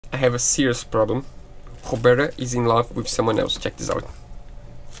I have a serious problem. Roberta is in love with someone else. Check this out.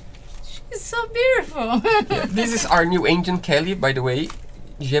 She's so beautiful. Yeah, this is our new engine, Kelly, by the way.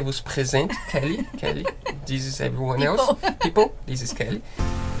 Je vous présente Kelly. Kelly. This is everyone else. People. This is Kelly.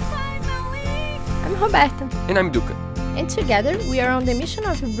 I'm Roberta. And I'm Duca. And together we are on the mission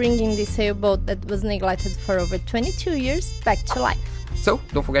of bringing this sailboat that was neglected for over 22 years back to life. So,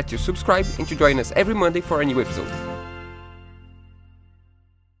 don't forget to subscribe and to join us every Monday for a new episode.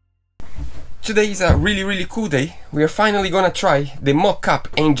 Today is a really cool day. We are finally gonna try the mock-up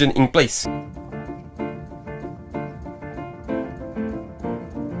engine in place.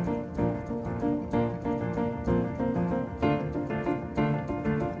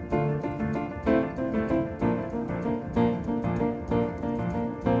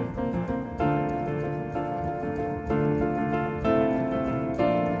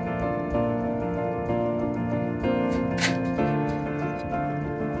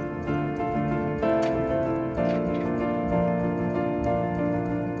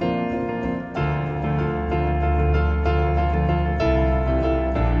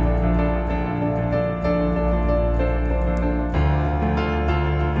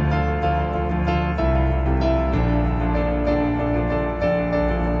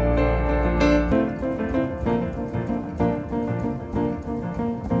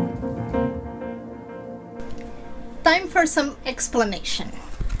 Time for some explanation.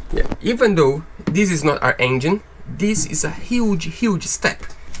 Yeah, even though this is not our engine, this is a huge step.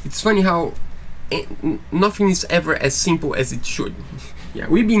 It's funny how nothing is ever as simple as it should. Yeah,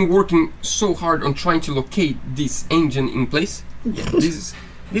 we've been working so hard on trying to locate this engine in place. Yeah, this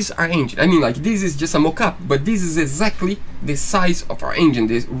is our engine. I mean, like, this is just a mock-up, but this is exactly the size of our engine.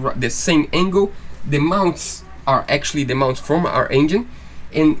 The same angle. The mounts are actually the mounts from our engine,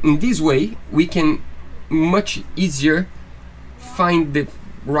 and in this way we can much easier find the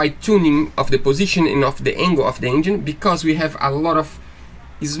right tuning of the position and of the angle of the engine, because we have a lot of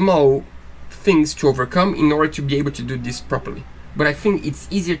small things to overcome in order to be able to do this properly. But I think it's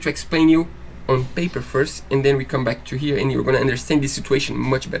easier to explain you on paper first, and then we come back to here and you're gonna understand this situation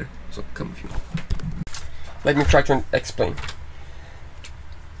much better. So come with me. Let me try to explain.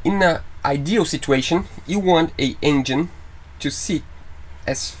 In an ideal situation, you want an engine to sit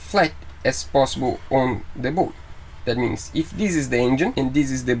as flat as possible on the boat. That means if this is the engine and this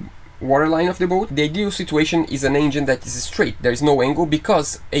is the waterline of the boat, the ideal situation is an engine that is straight. There is no angle,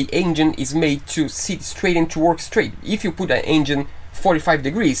 because an engine is made to sit straight and to work straight. If you put an engine 45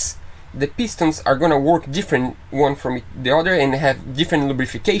 degrees, the pistons are gonna work different one from the other and have different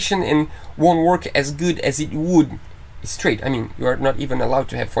lubrication and won't work as good as it would straight. I mean, you are not even allowed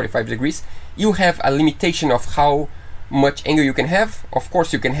to have 45 degrees. You have a limitation of how much angle you can have. Of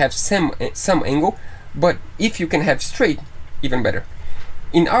course you can have some angle, but if you can have straight, even better.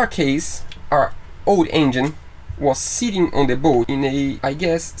 In our case, our old engine was sitting on the boat in a, I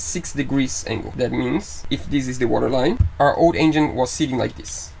guess, 6 degrees angle. That means if this is the water line, our old engine was sitting like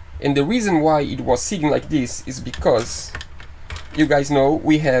this. And the reason why it was sitting like this is because, you guys know,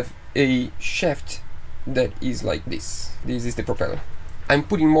 we have a shaft that is like this. This is the propeller. I'm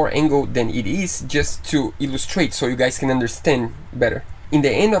putting more angle than it is just to illustrate so you guys can understand better. In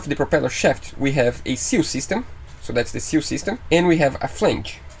the end of the propeller shaft we have a seal system, so that's the seal system, and we have a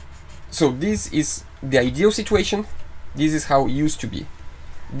flange. So this is the ideal situation. This is how it used to be.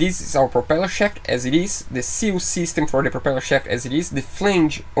 This is our propeller shaft as it is, the seal system for the propeller shaft as it is, the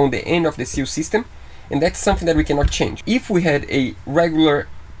flange on the end of the seal system, and that's something that we cannot change. If we had a regular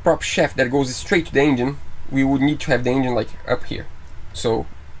prop shaft that goes straight to the engine, we would need to have the engine like up here. So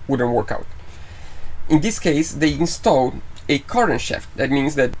wouldn't work out. In this case they installed a cardan shaft. That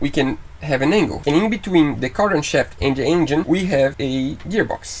means that we can have an angle, and in between the cardan shaft and the engine we have a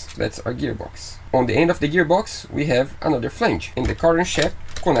gearbox. That's our gearbox. On the end of the gearbox we have another flange, and the cardan shaft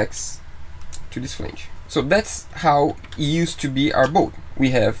connects to this flange. So that's how it used to be our boat. We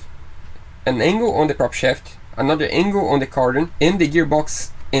have an angle on the prop shaft, another angle on the cardan, and the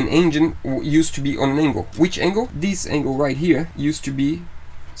gearbox and engine used to be on an angle. Which angle? This angle right here used to be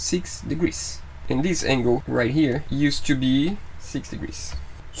 6 degrees, and this angle right here used to be 6 degrees.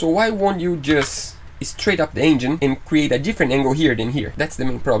 So why won't you just straight up the engine and create a different angle here than here? That's the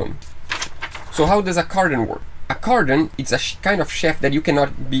main problem. So how does a cardan work? A cardan, it's a kind of shaft that you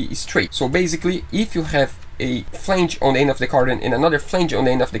cannot be straight. So basically, if you have a flange on the end of the cardan and another flange on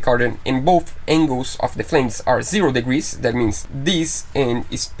the end of the cardan, and both angles of the flanges are 0 degrees, that means this end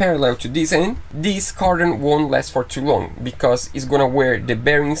is parallel to this end, this cardan won't last for too long because it's gonna wear the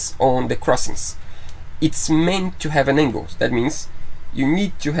bearings on the crossings. It's meant to have an angle. That means you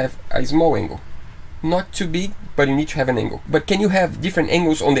need to have a small angle. not too big, but you need to have an angle. But can you have different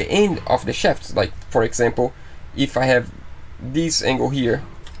angles on the end of the shaft? Like, for example, if I have this angle here,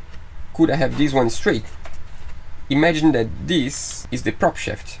 could I have this one straight? Imagine that this is the prop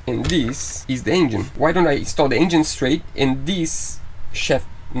shaft and this is the engine. Why don't I install the engine straight and this shaft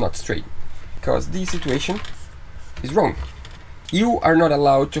not straight? Because this situation is wrong. You are not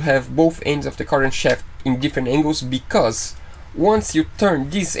allowed to have both ends of the current shaft in different angles, because once you turn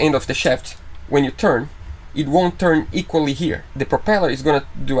this end of the shaft, when you turn, it won't turn equally here. The propeller is gonna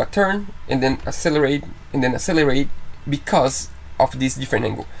do a turn and then accelerate because of this different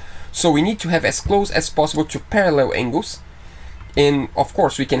angle. So we need to have as close as possible to parallel angles, and of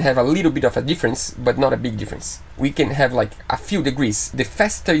course we can have a little bit of a difference, but not a big difference. We can have like a few degrees. The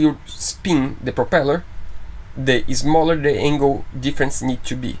faster you spin the propeller, the smaller the angle difference need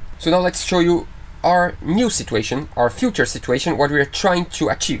to be. So now let's show you our new situation, our future situation, what we are trying to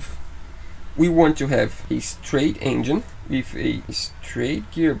achieve. We want to have a straight engine with a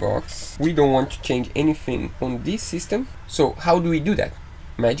straight gearbox. We don't want to change anything on this system. So how do we do that?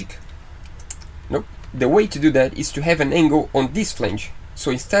 Magic? Nope. The way to do that is to have an angle on this flange.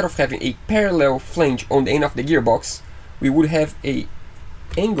 So instead of having a parallel flange on the end of the gearbox, we would have a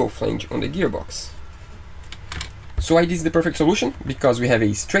angle flange on the gearbox. So why this is the perfect solution? Because we have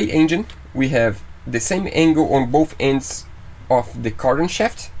a straight engine, we have the same angle on both ends of the cardan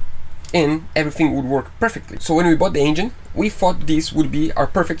shaft, and everything would work perfectly. So when we bought the engine, we thought this would be our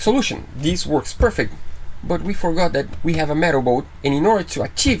perfect solution. This works perfect, but we forgot that we have a metal boat, and in order to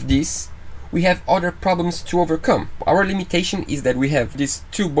achieve this, we have other problems to overcome. Our limitation is that we have these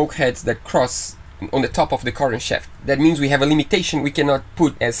two bulkheads that cross on the top of the cardan shaft. That means we have a limitation. We cannot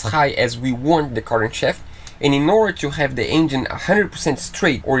put as high as we want the cardan shaft, and in order to have the engine 100%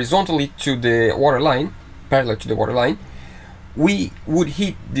 straight horizontally to the waterline, parallel to the waterline, we would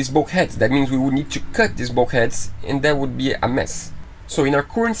hit these bulkheads. That means we would need to cut these bulkheads, and that would be a mess. So in our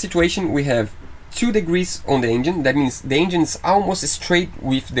current situation, we have 2 degrees on the engine. That means the engine is almost straight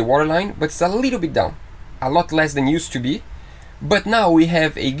with the waterline, but it's a little bit down, a lot less than used to be. But now we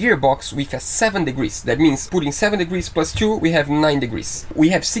have a gearbox with a 7 degrees. That means putting 7 degrees plus 2, we have 9 degrees. We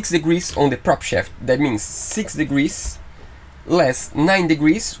have 6 degrees on the prop shaft. That means 6 degrees less 9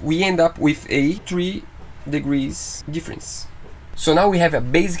 degrees, we end up with a 3 degrees difference. So now we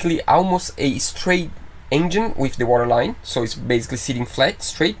have basically almost a straight engine with the waterline. So it's basically sitting flat,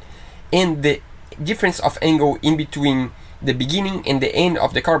 straight. And the difference of angle in between the beginning and the end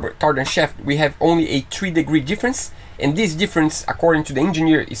of the cardan shaft, we have only a 3-degree difference, and this difference, according to the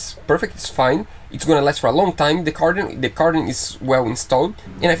engineer, is perfect. It's fine, it's gonna last for a long time. The cardan is well installed,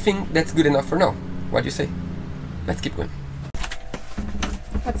 and I think that's good enough for now. What do you say? Let's keep going.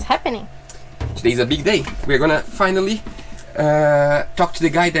 What's happening? Today's a big day. We're gonna finally talk to the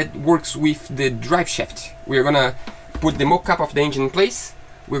guy that works with the drive shaft. We're gonna put the mock-up of the engine in place.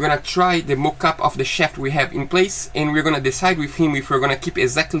 We're gonna try the mock-up of the shaft we have in place, and we're gonna decide with him if we're gonna keep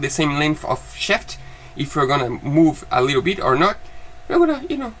exactly the same length of shaft, if we're gonna move a little bit or not. We're gonna,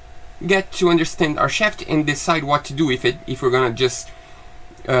 you know, get to understand our shaft and decide what to do with it. If we're gonna just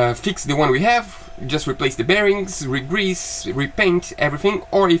fix the one we have, just replace the bearings, re-grease, repaint everything,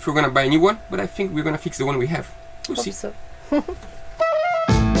 or if we're gonna buy a new one. But I think we're gonna fix the one we have. We'll see. So.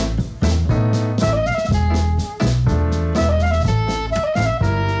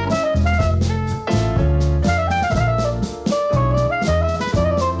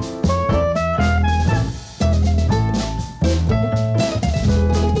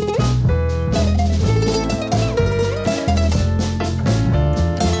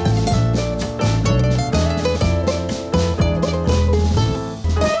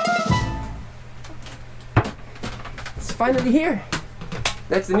 Finally here.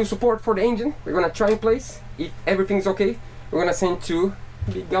 That's the new support for the engine. We're gonna try in place. If everything's okay, we're gonna send to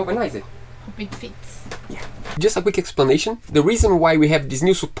galvanize it. Hope it fits. Yeah. Just a quick explanation. The reason why we have this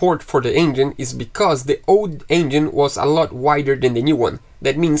new support for the engine is because the old engine was a lot wider than the new one.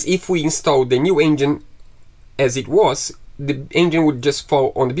 That means if we install the new engine as it was, the engine would just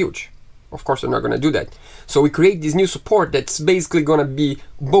fall on the bilge. Of course, we're not gonna do that. So we create this new support that's basically gonna be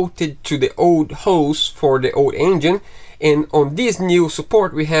bolted to the old hose for the old engine. And on this new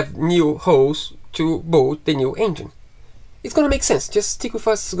support, we have new hose to bolt the new engine. It's gonna make sense. Just stick with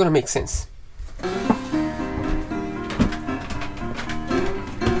us, it's gonna make sense.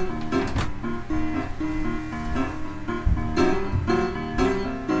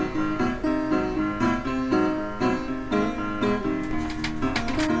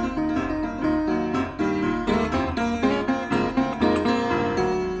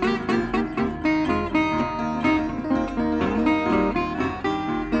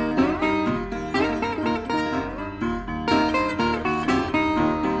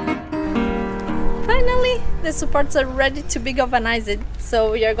 the supports are ready to be galvanized.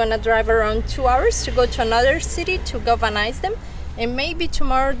 So we are gonna drive around 2 hours to go to another city to galvanize them, and maybe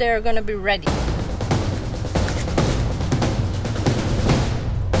tomorrow they are gonna be ready.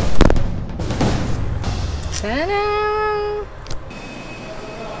 Ta-da!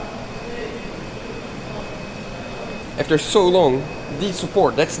 After so long, this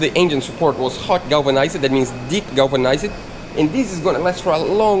support, that's the engine support, was hot galvanized, that means deep galvanized, and this is gonna last for a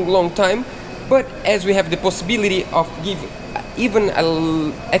long time. But as we have the possibility of give even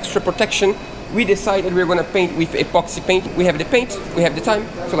an extra protection, we decided we're gonna paint with epoxy paint. We have the paint, we have the time,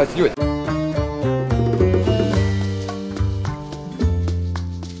 so let's do it.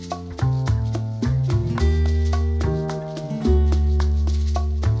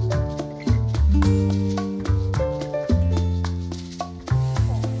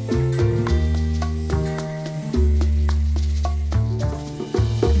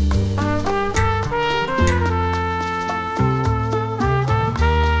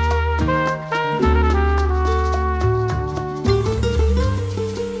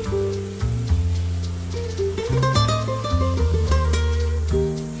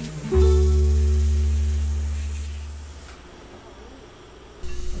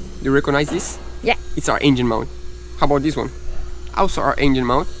 You recognize this? Yeah. It's our engine mount. How about this one? Also our engine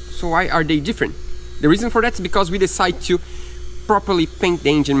mount. So why are they different? The reason for that is because we decide to properly paint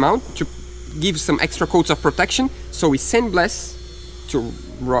the engine mount to give some extra coats of protection. So we sandblast to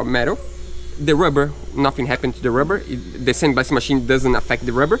raw metal. The rubber, nothing happened to the rubber. The sandblasting machine doesn't affect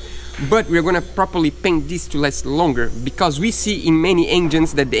the rubber. But we're gonna properly paint this to last longer, because we see in many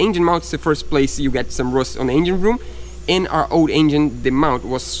engines that the engine mount is the first place you get some rust on the engine room. In our old engine, the mount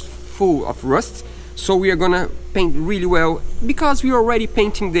was full of rust, so we are gonna paint really well. Because we are already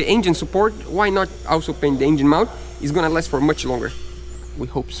painting the engine support, why not also paint the engine mount? It's gonna last for much longer. We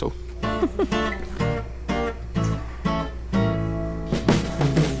hope so.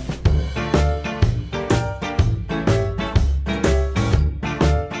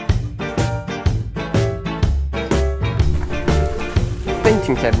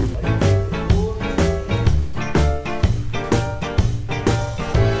 Painting cabin.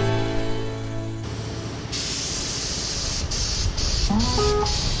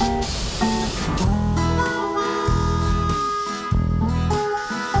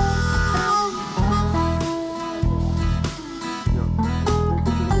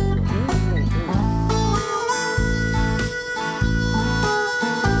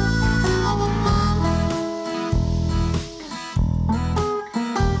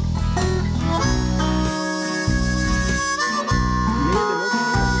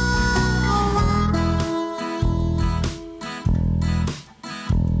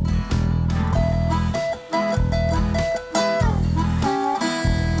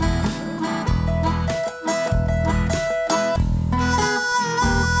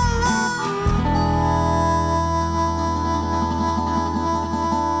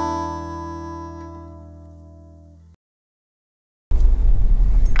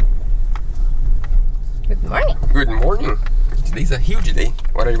 Good morning. Good morning. Today's a huge day.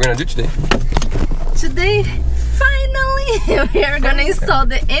 What are you gonna do today? Today, finally, we are gonna install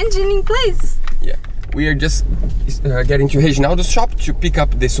the engine in place. Yeah, we are just getting to Reginaldo's shop to pick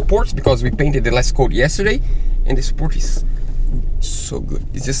up the supports, because we painted the last coat yesterday, and the support is so good.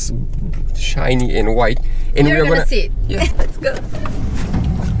 It's just shiny and white. And You're we are gonna see it. Yeah. Let's go.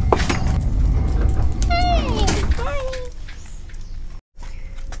 Hey, good morning.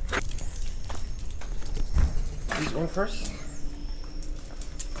 This one first.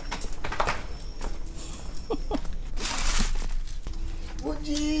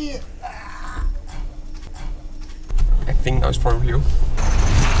 I think that was for you.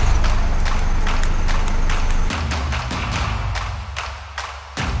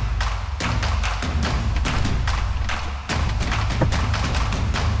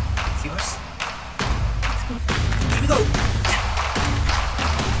 It's yours. Here we go.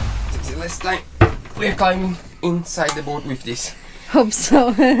 It's the last time we're climbing inside the boat with this. Hope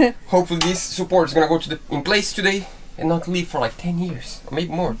so. Hopefully this support is gonna go to in place today and not leave for like 10 years, or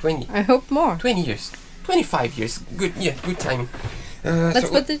maybe more, 20. I hope more. 20 years, 25 years. Good, yeah, good timing. Let's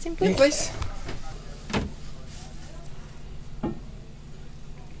so put it in place. In place.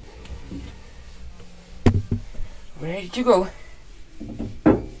 We're ready to go.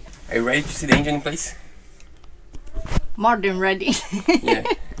 Are you ready to see the engine in place? More than ready. Yeah.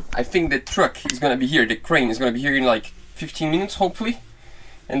 I think the truck is gonna be here, the crane is gonna be here in like 15 minutes, hopefully.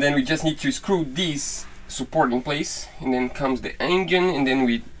 And then we just need to screw these support in place, and then comes the engine, and then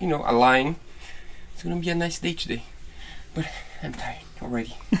we, you know, align. It's gonna be a nice day today, but I'm tired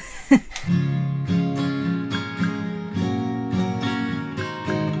already.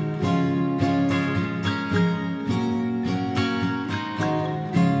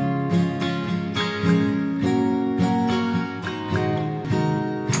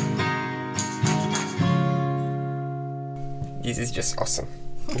 is just awesome.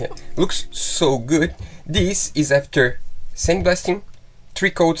 Yeah, looks so good. This is after sandblasting,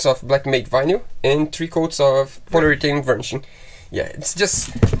 3 coats of black matte vinyl, and 3 coats of polyurethane varnishing. Yeah, it's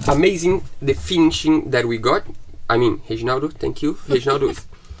just amazing the finishing that we got. I mean, Reginaldo, thank you. Reginaldo is,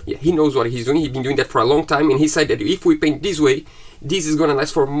 yeah, he knows what he's doing. He's been doing that for a long time, and he said that if we paint this way, this is gonna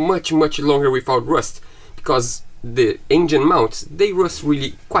last for much longer without rust, because the engine mounts, they rust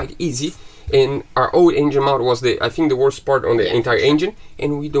really quite easy, and our old engine mount was I think the worst part on the entire engine,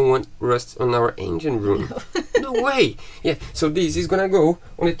 and we don't want rust on our engine room. No way. Yeah, so this is gonna go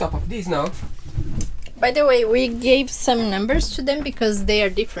on the top of this now. By the way, we gave some numbers to them because they are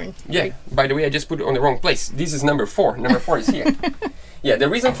different. Yeah, right? By the way, I just put it on the wrong place. This is number 4. Number 4 is here. Yeah, the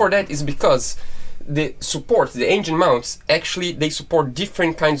reason for that is because the support, the engine mounts, actually they support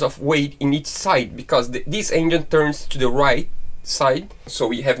different kinds of weight in each side, because this engine turns to the right side. So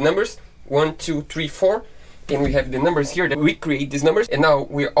we have numbers 1, 2, 3, 4, and we have the numbers here that we create these numbers, and now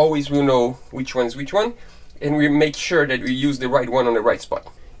we always will know which one is which one, and we make sure that we use the right one on the right spot.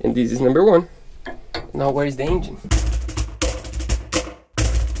 And this is number 1. Now where is the engine?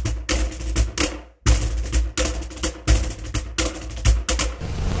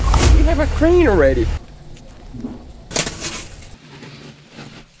 We have a crane already.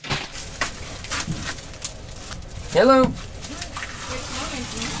 Hello.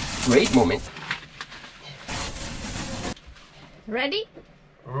 Great moment. Ready?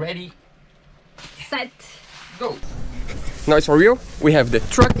 Ready. Set. Go. Now it's for real. We have the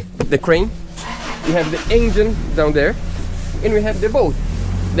truck, the crane, we have the engine down there, and we have the boat.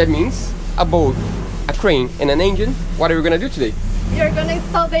 That means a boat, a crane, and an engine. What are we gonna do today? You're gonna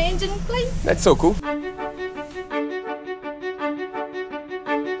install the engine in place? That's so cool.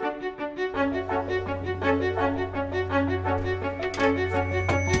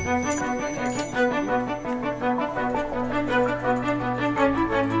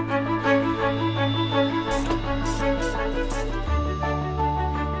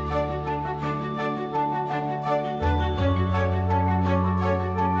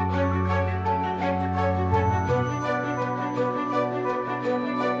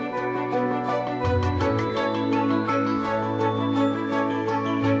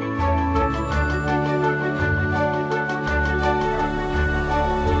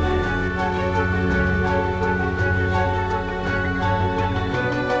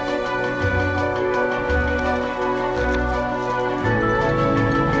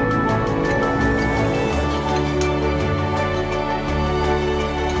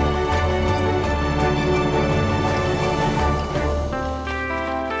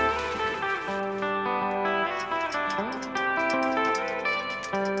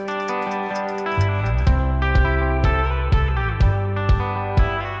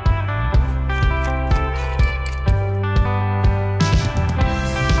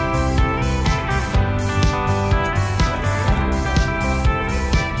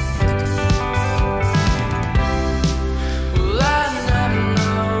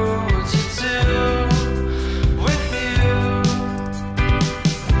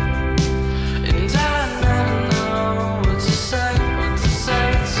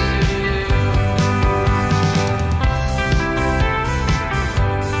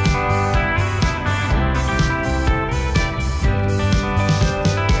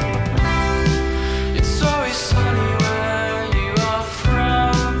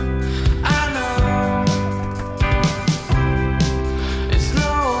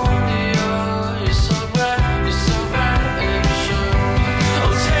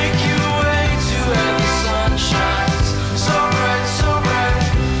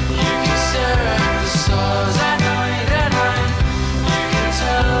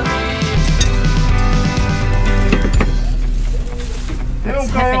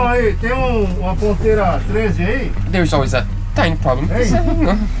 Tem uma ponteira 13 aí? There's always a tiny problem.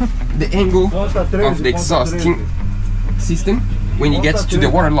 The angle of the exhausting system, when it gets to the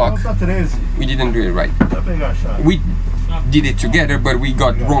water lock, we didn't do it right. We did it together, but we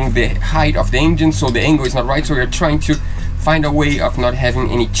got wrong the height of the engine, so the angle is not right. So we're trying to find a way of not having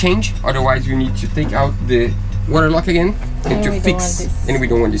any change. Otherwise, we need to take out the water lock again and to fix. And we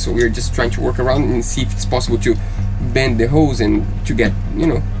don't want this, so we're just trying to work around and see if it's possible to bend the hose and to get, you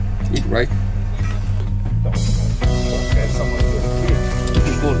know, it right.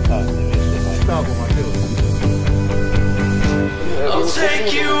 I'll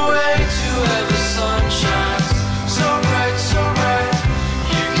take you away to where the sun shines so bright,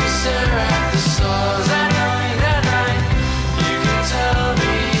 you can stare at the stars at night, you can tell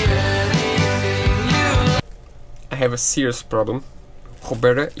me anything you like. I have a serious problem.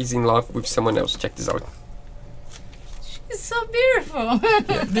 Roberta is in love with someone else. Check this out. It's so beautiful.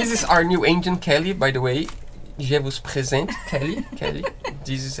 Yeah, this is our new engine, Kelly, by the way. Je vous présente Kelly. Kelly.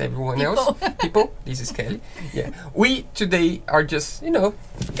 This is everyone else. People. This is Kelly. Yeah. We today are just, In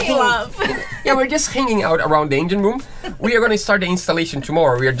love. yeah, we're just hanging out around the engine room. We are going to start the installation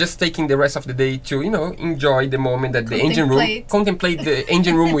tomorrow. We are just taking the rest of the day to, enjoy the moment that the engine room, contemplate the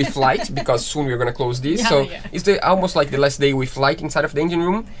engine room with light, because soon we're going to close this. Yeah, so yeah. it's almost like the last day with light inside of the engine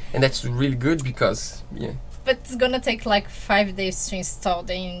room, and that's really good because, yeah. But it's gonna take like 5 days to install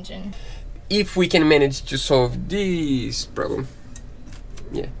the engine. If we can manage to solve this problem.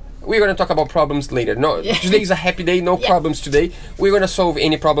 Yeah. We're going to talk about problems later. No, today is a happy day, no problems today. We're going to solve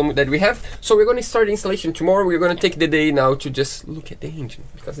any problem that we have. So we're going to start the installation tomorrow. We're going to take the day now to just look at the engine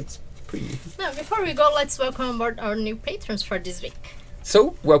because it's pretty. Now, before we go, let's welcome aboard our new patrons for this week.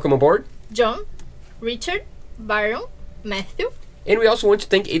 So, welcome aboard. John, Richard, Byron, Matthew. And we also want to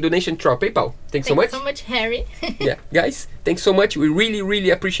thank a donation to our PayPal. Thanks so much. Thanks so much, Harry. Yeah, guys, thanks so much. We really, really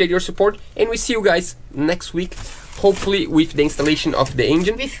appreciate your support. And we see you guys next week, hopefully with the installation of the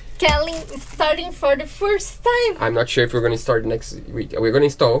engine. With Kelly starting for the first time. I'm not sure if we're going to start next week. We're going to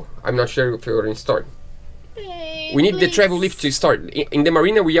install. I'm not sure if we're going to start. Hey, We need the travel lift to start. In the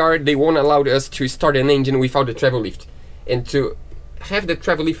marina they won't allow us to start an engine without the travel lift. And to have the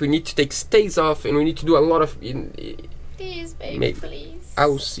travel lift, we need to take stays off, and we need to do a lot of... Please, baby, Maybe. please.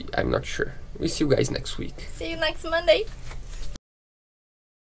 I'll see. I'm not sure. We'll see you guys next week. See you next Monday.